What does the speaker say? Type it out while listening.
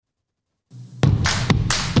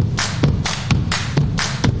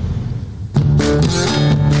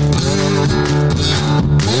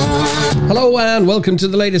Hello and welcome to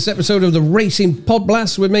the latest episode of the Racing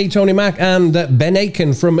Podblast with me, Tony Mack, and Ben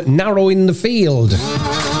Aiken from Narrow in the Field.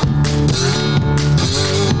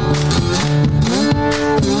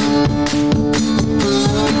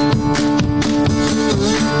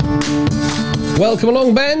 Welcome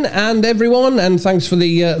along, Ben, and everyone, and thanks for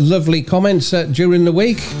the lovely comments during the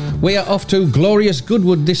week. We are off to glorious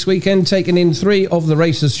Goodwood this weekend, taking in 3 of the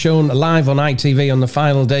races shown live on ITV on the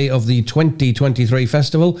final day of the 2023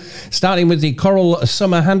 festival, starting with the Coral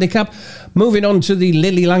Summer Handicap, moving on to the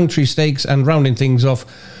Lily Langtry Stakes, and rounding things off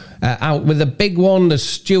out with a big one, the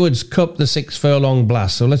Stewards Cup, the 6 Furlong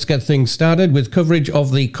Blast. So let's get things started with coverage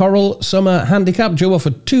of the Coral Summer Handicap, due off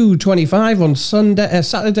at 2:25 on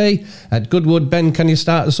Saturday at Goodwood. Ben, can you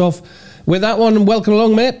start us off with that one? Welcome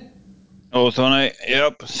along, mate. Oh, Tony.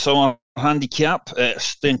 Yep, Summer Handicap,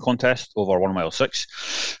 staying contest over 1 mile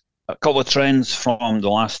 6. A couple of trends from the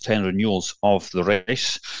last 10 renewals of the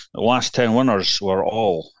race. The last 10 winners were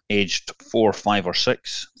all aged 4, 5 or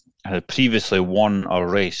 6. Had previously won a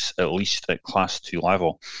race at least at Class 2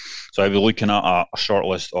 level. So I'll be looking at a short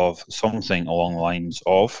list of something along the lines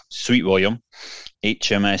of Sweet William,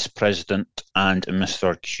 HMS President and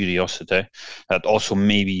Mr. Curiosity. That also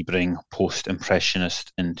maybe bring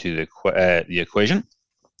Post-Impressionist into the equation.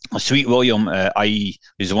 Sweet William, i.e.,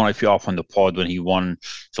 is the one I put up on the pod when he won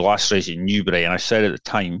the last race at Newbury, and I said at the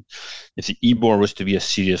time, if the Ebor was to be a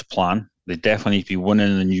serious plan, they definitely need to be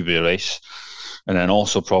winning the Newbury race, and then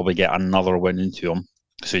also probably get another win into him.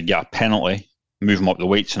 So he'd get a penalty, move him up the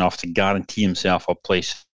weights enough to guarantee himself a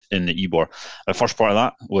place in the Ebor. The first part of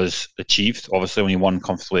that was achieved, obviously, when he won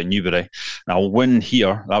comfortably at Newbury. Now, a win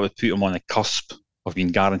here, that would put him on the cusp of being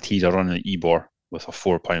guaranteed a run in the Ebor with a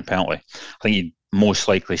 £4 penalty. I think he'd most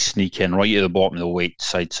likely sneak in right at the bottom of the weight,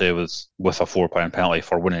 I'd say, with a £4 penalty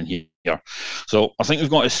for winning here. So I think we've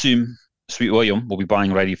got to assume Sweet William will be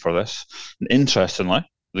buying ready for this. And interestingly,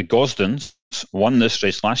 the Gosdens won this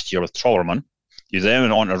race last year with Trollerman. He then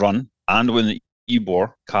went on to run and win the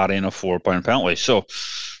Ebor carrying a £4 penalty. So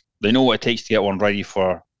they know what it takes to get one ready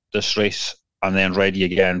for this race and then ready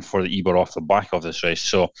again for the Ebor off the back of this race.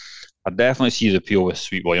 So I definitely see the appeal with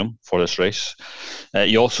Sweet William for this race.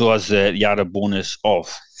 He also has the added bonus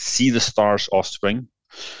of See the Stars Offspring,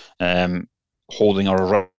 holding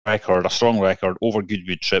a strong record over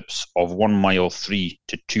Goodwood trips of 1 mile 3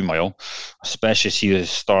 to 2 mile, especially See the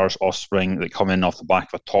Stars Offspring that come in off the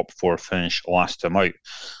back of a top 4 finish last time out.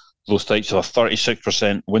 Those types have a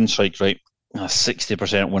 36% win strike rate and a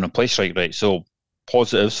 60% win and play strike rate. So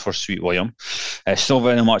positives for Sweet William. Still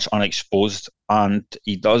very much unexposed, and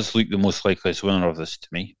he does look the most likeliest winner of this to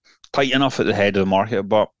me. Tight enough at the head of the market,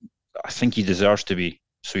 but I think he deserves to be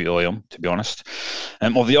Sweet William, to be honest.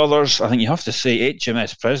 Of the others, I think you have to say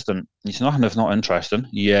HMS President. He's nothing if not interesting.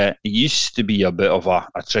 He used to be a bit of a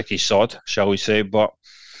tricky sod, shall we say, but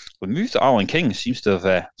the move to Alan King seems to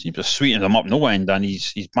have sweetened him up no end, and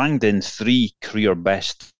he's banged in 3 career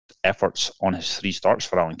best efforts on his 3 starts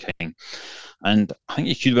for Alan King. And I think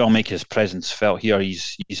he could well make his presence felt here.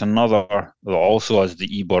 He's another that also has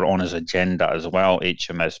the Ebor on his agenda as well,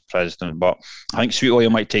 HMS President. But I think Sweet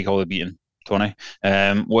William might take all the beating. Tony,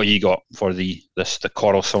 what you got for the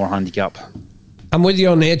Coral Summer Handicap? I'm with you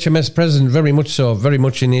on the HMS President, very much so, very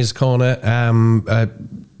much in his corner.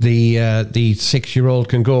 The 6-year-old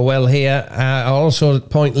can go well here. I'll also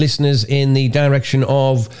point listeners in the direction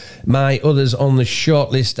of my others on the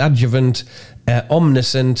shortlist: Adjuvant,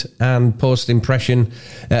 Omniscient, and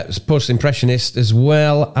Post-Impressionist as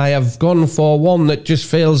well. I have gone for one that just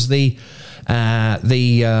fails the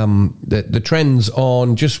trends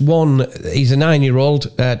on just one. He's a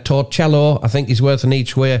 9-year-old, Torcello. I think he's worth an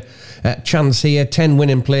each way chance here. 10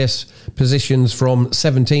 winning place positions from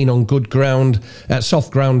 17 on good ground,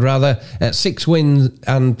 soft ground rather. 6 wins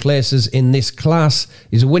and places in this class.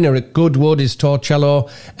 He's a winner at Goodwood, is Torcello,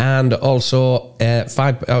 and also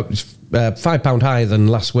 £5 higher than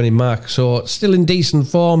last winning mark, so still in decent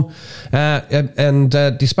form, and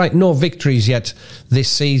despite no victories yet this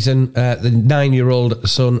season, the 9-year-old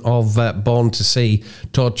son of Born to Sea,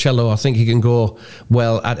 Torcello, I think he can go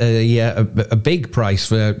well at a big price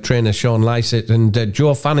for trainer Sean Lycett. And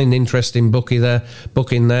Joe Fanning, interesting booking there,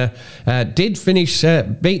 did finish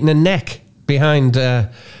beating a neck behind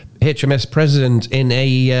HMS President in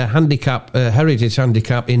a heritage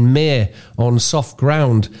handicap in May on soft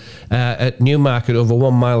ground at Newmarket over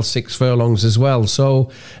 1 mile 6 furlongs as well.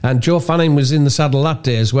 So, and Joe Fanning was in the saddle that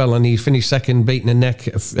day as well, and he finished second, beating a neck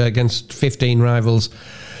against 15 rivals.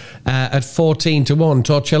 at 14 to 1.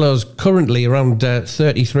 Torcello's currently around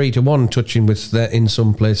 33 to 1, touching with in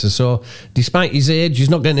some places. So despite his age, he's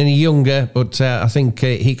not getting any younger, but I think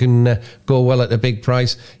he can go well at a big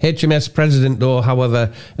price. HMS President, though,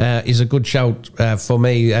 however, is a good shout for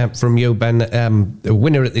me from you, Ben. A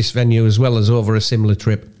winner at this venue as well as over a similar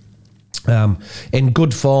trip. In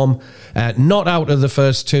good form, not out of the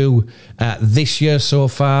first two this year so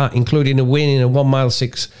far, including a win in a 1 mile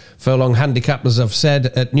 6 furlong handicap, as I've said,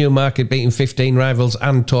 at Newmarket, beating 15 rivals,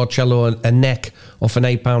 and Torcello a neck off an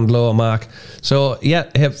 £8 lower mark. So yeah,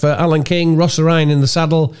 for Alan King, Ross Orion in the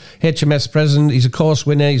saddle, HMS President, he's a course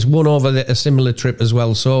winner, he's won over a similar trip as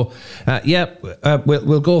well. So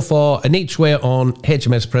we'll go for an each way on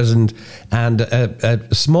HMS President and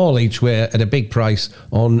a small each way at a big price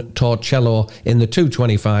on Torcello in the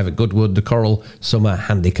 225 at Goodwood, the Coral Summer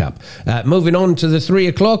Handicap. Moving on to the 3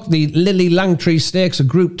 o'clock, the Lily Langtree Stakes, a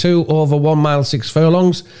Group 2 over 1 mile 6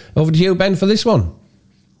 furlongs. Over to you, Ben, for this one.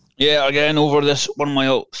 Yeah, again, over this 1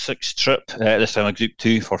 mile 6 trip, this time a Group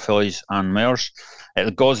 2 for fillies and mares.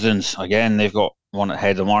 The Gosdens, again, they've got one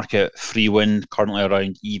ahead of the market. Free Wind, currently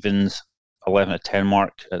around evens, 11 at 10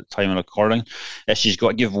 mark at the time of recording. She's got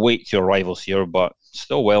to give weight to her rivals here, but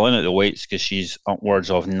still well in at the weights because she's upwards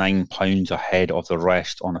of £9 ahead of the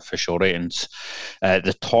rest on official ratings.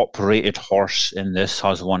 The top rated horse in this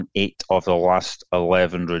has won 8 of the last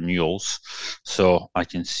 11 renewals, so I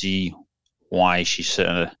can see why she's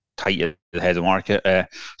sitting tight at the head of the market.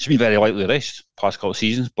 She's been very lightly raced past couple of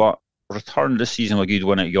seasons, but returned this season with a good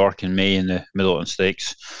win at York in May in the Middleton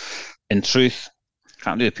Stakes. In truth,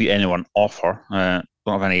 can't really put anyone off her.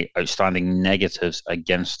 Don't have any outstanding negatives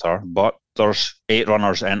against her, but there's 8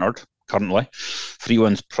 runners entered currently. Free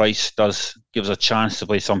Wind's price does give us a chance to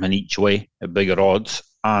play something each way at bigger odds,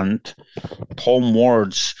 and Tom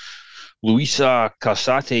Ward's Luisa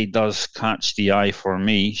Casate does catch the eye for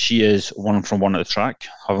me. She is 1 from 1 at the track,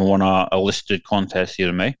 having won a listed contest here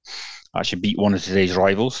in May. Actually beat one of today's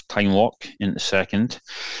rivals, Time Lock, in the second.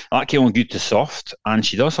 That came on good to soft, and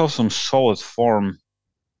she does have some solid form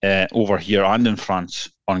over here and in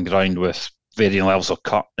France on ground with varying levels of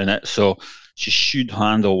cut in it, so she should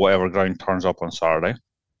handle whatever ground turns up on Saturday.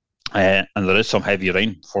 And there is some heavy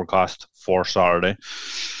rain forecast for Saturday.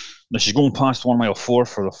 Now, she's going past 1 mile 4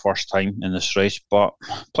 for the first time in this race, but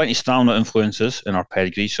plenty of stamina influences in her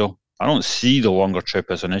pedigree, so I don't see the longer trip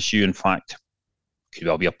as an issue. In fact, could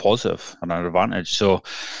well be a positive and an advantage. So,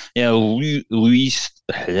 yeah, Louise,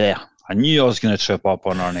 I knew I was going to trip up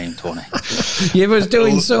on her name, Tony. You was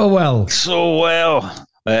doing so well. So well.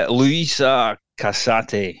 Luisa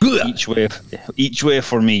Casate. Each way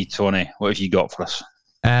for me, Tony. What have you got for us?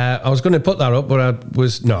 I was going to put that up, but I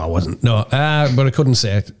wasn't. No, but I couldn't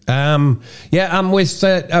say it. I'm with.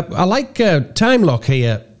 I like Time Lock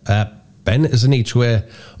here, Ben, as an each way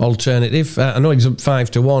alternative. I know he's up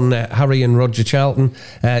 5 to 1. Harry and Roger Charlton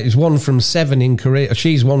is 1 from 7 in career.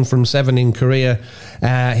 She's 1 from 7 in career.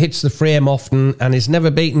 Hits the frame often and is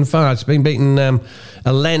never beaten far. It's been beaten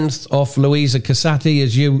a length off Louisa Casati,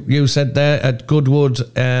 as you said there, at Goodwood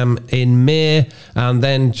in May, and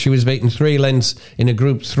then she was beaten 3 lengths in a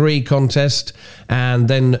Group 3 contest, and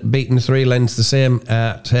then beaten 3 lengths the same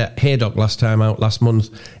at Haydock last month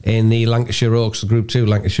in the Lancashire Oaks, the Group 2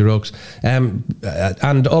 Lancashire Oaks.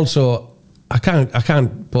 And also, I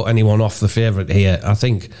can't put anyone off the favourite here. I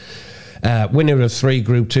think winner of 3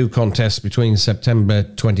 Group 2 contests between September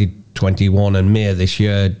 2021 and May this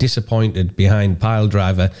year, disappointed behind Pile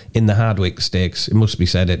Driver in the Hardwick Stakes, it must be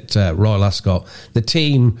said, at Royal Ascot. The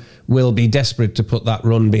team will be desperate to put that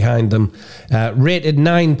run behind them. Rated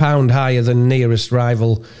 £9 higher than nearest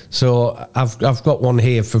rival, so I've got one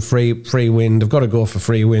here for Free Wind. I've got to go for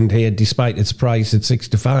Free Wind here, despite its price at 6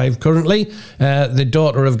 to 5 currently. The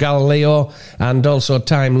daughter of Galileo, and also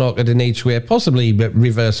Time Lock at an each way, possibly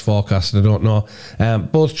reverse forecast, I don't know.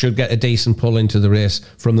 Both should get a decent pull into the race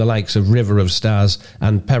from the likes of River of Stars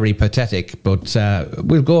and Peripatetic, but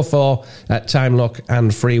we'll go for Time Lock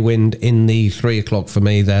and Free Wind in the 3 o'clock for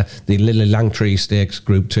me there. The Lily Langtree Stakes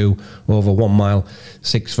Group 2 over 1 mile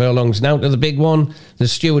 6 furlongs. Now to the big one, the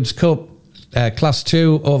Stewards Cup Class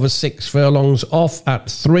 2 over 6 furlongs, off at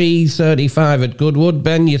 3:35 at Goodwood.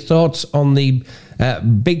 Ben, your thoughts on the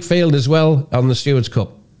big field as well on the Stewards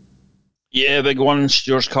Cup? Yeah, big one,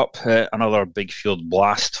 Stewards Cup, another big field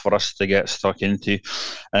blast for us to get stuck into.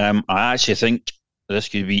 I actually think this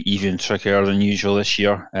could be even trickier than usual this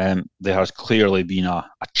year. There has clearly been a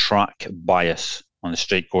track bias on the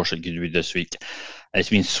straight course at Goodwood this week. It's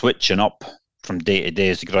been switching up from day to day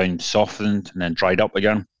as the ground softened and then dried up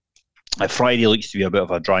again. Friday looks to be a bit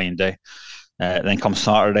of a drying day. Then come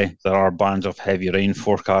Saturday, there are bands of heavy rain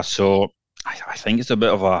forecast, so I think it's a bit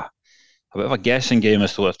of a guessing game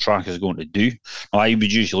as to what the track is going to do. I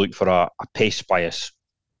would usually look for a pace bias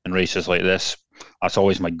in races like this. That's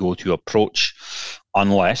always my go-to approach,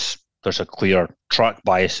 unless there's a clear track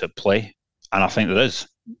bias at play. And I think there is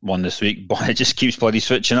one this week, but it just keeps bloody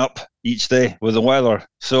switching up each day with the weather.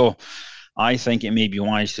 So I think it may be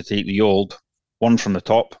wise to take the old one from the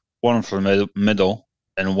top, one from the middle,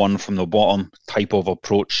 and one from the bottom type of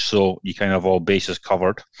approach. So you kind of have all bases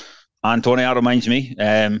covered. And Tony, that reminds me,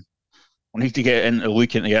 we need to get into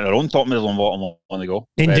looking to get our own top, middle, and bottom on the go.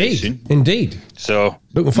 Indeed. So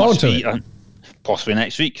looking forward to it. Possibly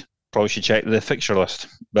next week. Probably should check the fixture list.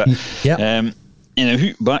 But yeah.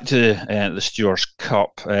 Back to the Stewards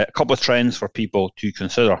Cup. A couple of trends for people to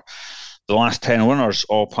consider. The last 10 winners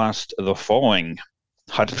all passed the following.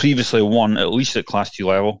 Had previously won at least at Class 2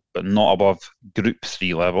 level, but not above Group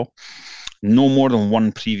 3 level. No more than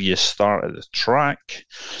one previous start at the track.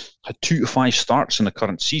 Had 2 to 5 starts in the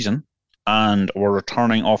current season, and were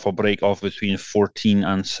returning off a break of between 14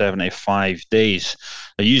 and 75 days.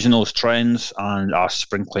 Using those trends and a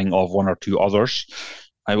sprinkling of one or two others,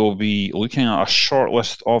 I will be looking at a short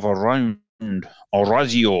list of around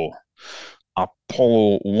Orazio,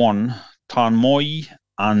 Apollo 1, Tanmoy,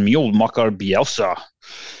 and my old mucker Bielsa.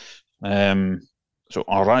 So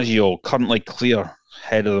Orazio currently clear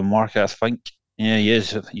head of the market, I think. Yeah, he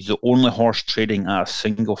is. He's the only horse trading at a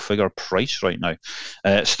single-figure price right now.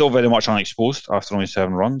 Still very much unexposed after only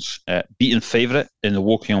 7 runs. Beaten favourite in the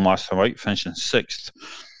Wokingham last time out, finishing 6th.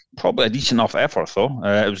 Probably a decent enough effort, though.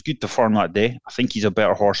 It was good to firm that day. I think he's a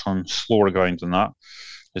better horse on slower ground than that.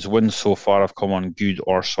 His wins so far have come on good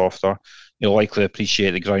or softer. He'll likely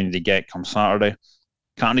appreciate the ground they get come Saturday.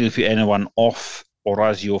 Can't really put anyone off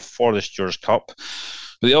Orazio for the Stewards Cup.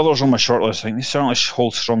 But the others on my shortlist, I think they certainly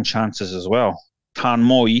hold strong chances as well.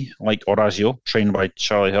 Tanmoy, like Orazio, trained by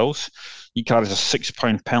Charlie Hills. He carries a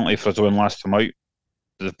 £6 penalty for his win last time out.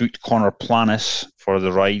 The booked Conor Planis for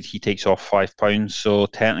the ride, he takes off £5. So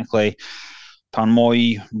technically,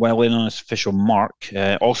 Tanmoy well in on his official mark.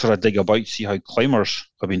 Also a dig about to see how climbers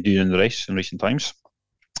have been doing in the race in recent times.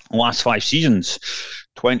 Last 5 seasons,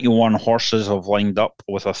 21 horses have lined up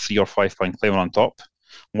with a £3 or £5 climber on top.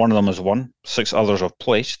 One of them has won, 6 others have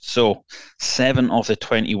placed. So 7 of the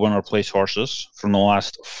 20 winner place horses from the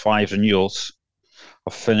last 5 renewals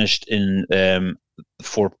have finished in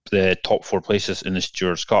the top 4 places in the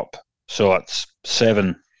Stewards Cup. So that's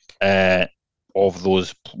 7 of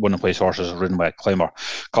those winner place horses ridden by a climber.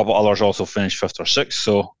 A couple others also finished 5th or 6th.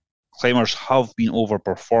 So climbers have been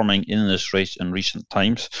overperforming in this race in recent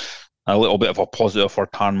times. A little bit of a positive for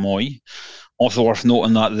Tanmoy. Also worth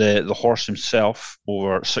noting that the horse himself,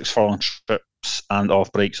 over 6 furlong trips and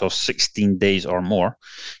off breaks of 16 days or more,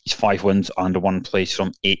 he's 5 wins and 1 place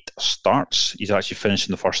from 8 starts. He's actually finished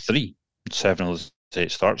in the first 3, 7 of those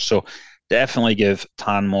 8 starts. So definitely give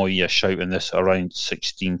Tanmoy a shout in this around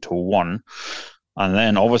 16-1. And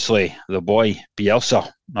then obviously the boy Bielsa.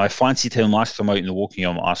 Now I fancied him last time out in the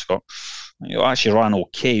Wokingham at Ascot. He actually ran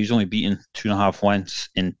okay. He was only beaten 2.5 lengths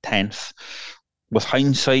in 10th. With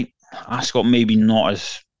hindsight, Ascot maybe not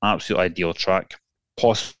as absolute ideal track.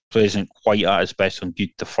 Possibly isn't quite at his best on good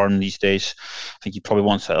to firm these days. I think he probably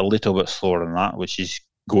wants it a little bit slower than that, which he's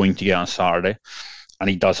going to get on Saturday. And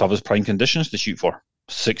he does have his prime conditions to shoot for.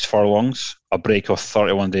 6 furlongs, a break of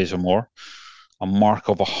 31 days or more, a mark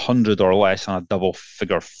of 100 or less on a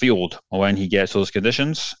double-figure field when he gets those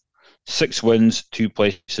conditions. 6 wins, 2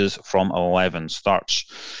 places from 11 starts.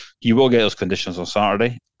 He will get those conditions on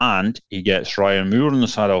Saturday, and he gets Ryan Moore in the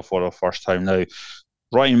saddle for the first time now.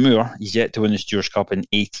 Ryan Moore, he's yet to win the Stewards Cup in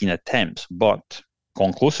 18 attempts, but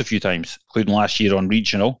gone close a few times, including last year on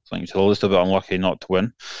regional. I think he's a little bit unlucky not to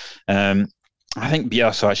win. I think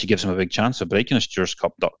Bielsa actually gives him a big chance of breaking the Stewards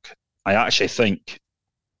Cup duck. I actually think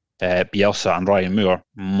Bielsa and Ryan Moore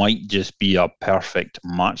might just be a perfect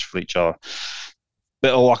match for each other.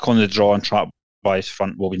 Bit of luck on the draw and track bias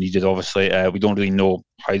front will be needed, obviously. We don't really know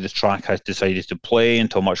how the track has decided to play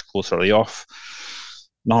until much closer to the off.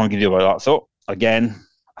 Nothing we can do about that, though. Again,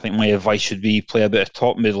 I think my advice should be play a bit of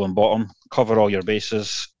top, middle and bottom, cover all your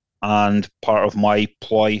bases, and part of my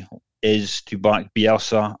ploy is to back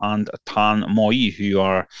Bielsa and Tanmoy, who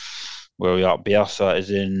are, where we are, Bielsa is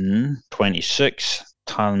in 26,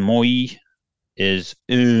 Tanmoy is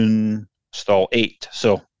in stall 8.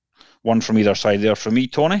 So one from either side there for me.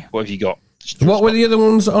 Tony, what have you got? What were the other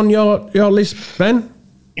ones on your list, Ben?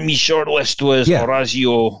 My short list was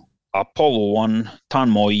Orazio, Apollo 1,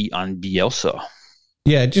 Tanmoy, and Bielsa.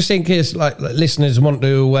 Yeah, just in case like listeners want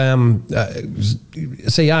to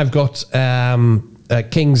see, I've got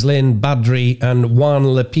Kings Lynn, Badri and Juan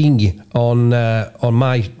Lepine on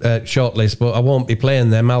my shortlist, but I won't be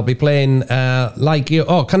playing them. I'll be playing like you.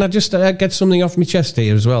 Oh, can I just get something off my chest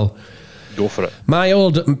here as well? Go for it. My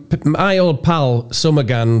old pal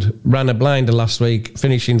Summergand ran a blinder last week,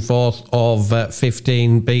 finishing fourth of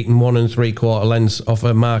 15, beating 1 3/4 lengths off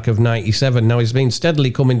a mark of 97. Now he's been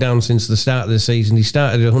steadily coming down since the start of the season. He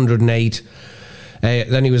started at 108.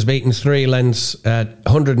 Then he was beaten 3 lengths,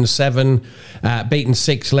 107, beaten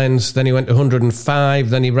 6 lengths. Then he went to 105.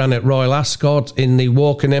 Then he ran at Royal Ascot in the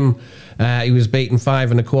Wokingham. He was beaten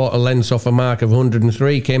 5 1/4 lengths off a mark of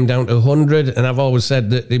 103. Came down to 100. And I've always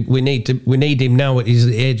said that we need him now at his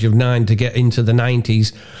age of 9 to get into the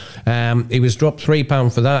 90s. He was dropped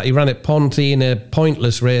 £3 for that. He ran at Ponty in a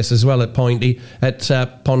pointless race as well at Ponty,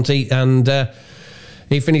 and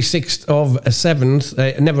he finished 6th of 7th.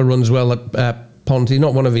 It never runs well at Ponty,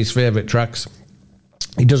 not one of his favourite tracks.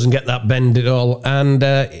 He doesn't get that bend at all, and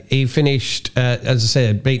he finished, as I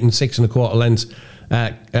said, beaten 6 1/4 lengths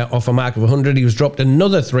off a mark of 100. He was dropped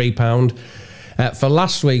another £3 for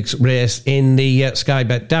last week's race in the Sky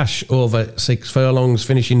Bet Dash over 6 furlongs,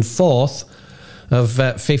 finishing 4th of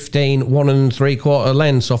 15, 1 3/4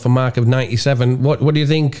 lengths off a mark of 97. What do you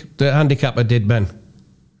think the handicapper did, Ben?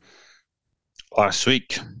 Last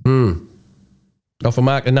week. Off a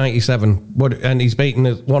mark of 97. And he's beaten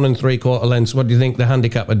at 1 3/4 lengths. What do you think the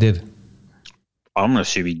handicapper did? I'm going to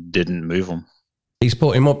say we didn't move him. He's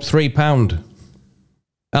put him up £3.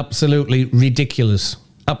 Absolutely ridiculous.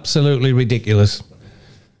 Absolutely ridiculous.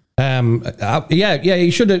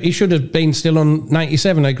 He should have been still on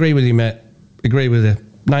 97. I agree with you, mate. Agree with you.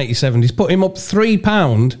 97. He's put him up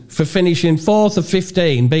 £3 for finishing 4th of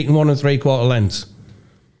 15, beating 1 3/4 lengths.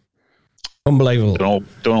 Unbelievable. Don't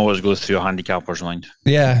always go through a handicapper's mind.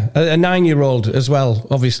 Yeah, a 9-year-old as well,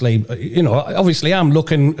 obviously. Obviously I'm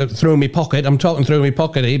looking through my pocket. I'm talking through my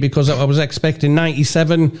pocket here because I was expecting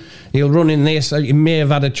 97. He'll run in this. He may have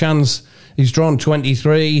had a chance. He's drawn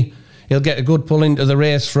 23. He'll get a good pull into the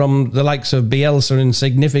race from the likes of Bielsa and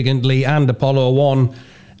Significantly and Apollo 1.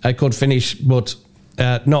 I could finish, but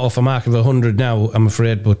not off a mark of 100 now, I'm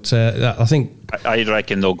afraid. But I think... I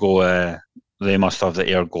reckon they'll go... They must have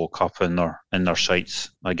the Ergo Cup in their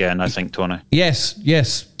sights again, I think, Tony. Yes,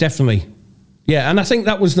 definitely. Yeah, and I think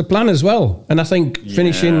that was the plan as well. And I think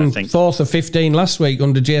finishing 4th of 15 last week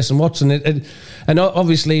under Jason Watson, and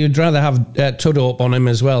obviously you'd rather have Tudhope on him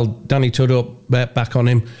as well, Danny Tudhope back on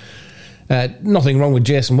him. Nothing wrong with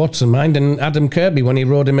Jason Watson, mind, and Adam Kirby when he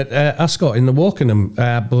rode him at Ascot in the Wokingham.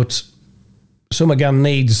 But Summergan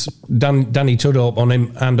needs Danny Tudhope on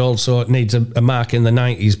him, and also needs a mark in the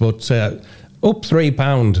 90s, but... up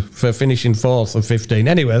 £3 for finishing 4th of 15.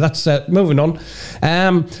 Anyway, that's moving on.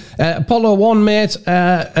 Apollo 1, mate.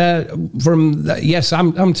 I'm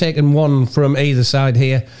taking one from either side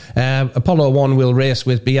here. Apollo 1 will race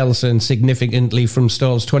with Bielsa and Significantly from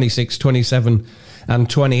stalls 26, 27 and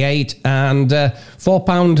 28, and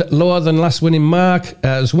 £4 lower than last winning mark.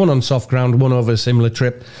 There's one on soft ground, one over a similar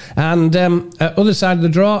trip. And other side of the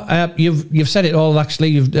draw, you've said it all,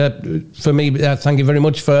 actually. For me, thank you very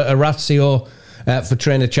much for Orazio, for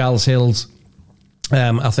trainer Charles Hills.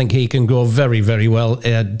 I think he can go very, very well,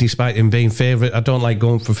 despite him being favourite. I don't like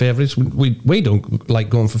going for favourites. We don't like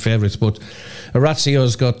going for favourites, but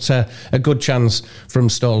Orazio's got a good chance from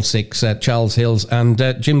stall 6, Charles Hills, and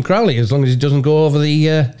Jim Crowley, as long as he doesn't go over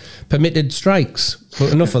the permitted strikes.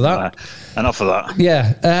 But enough of that. Enough of that.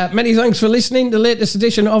 Yeah. Many thanks for listening to the latest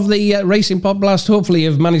edition of the Racing Podblast. Hopefully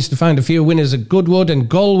you've managed to find a few winners at Goodwood and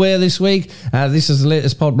Galway this week. This is the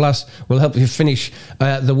latest Podblast. Will help you finish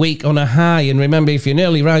the week on a high. And remember, if you're an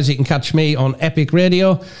early riser, you can catch me on Epic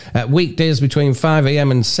Radio weekdays between 5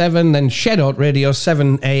 a.m. and 7. Then Shed Out Radio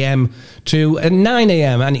 7 a.m. to 9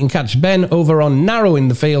 a.m. And you can catch Ben over on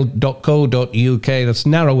narrowinthefield.co.uk. That's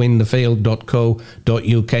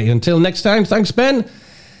narrowinthefield.co.uk. Until next time, thanks, Ben.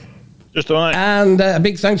 Just all right. And a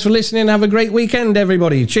big thanks for listening. Have a great weekend,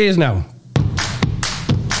 everybody. Cheers now.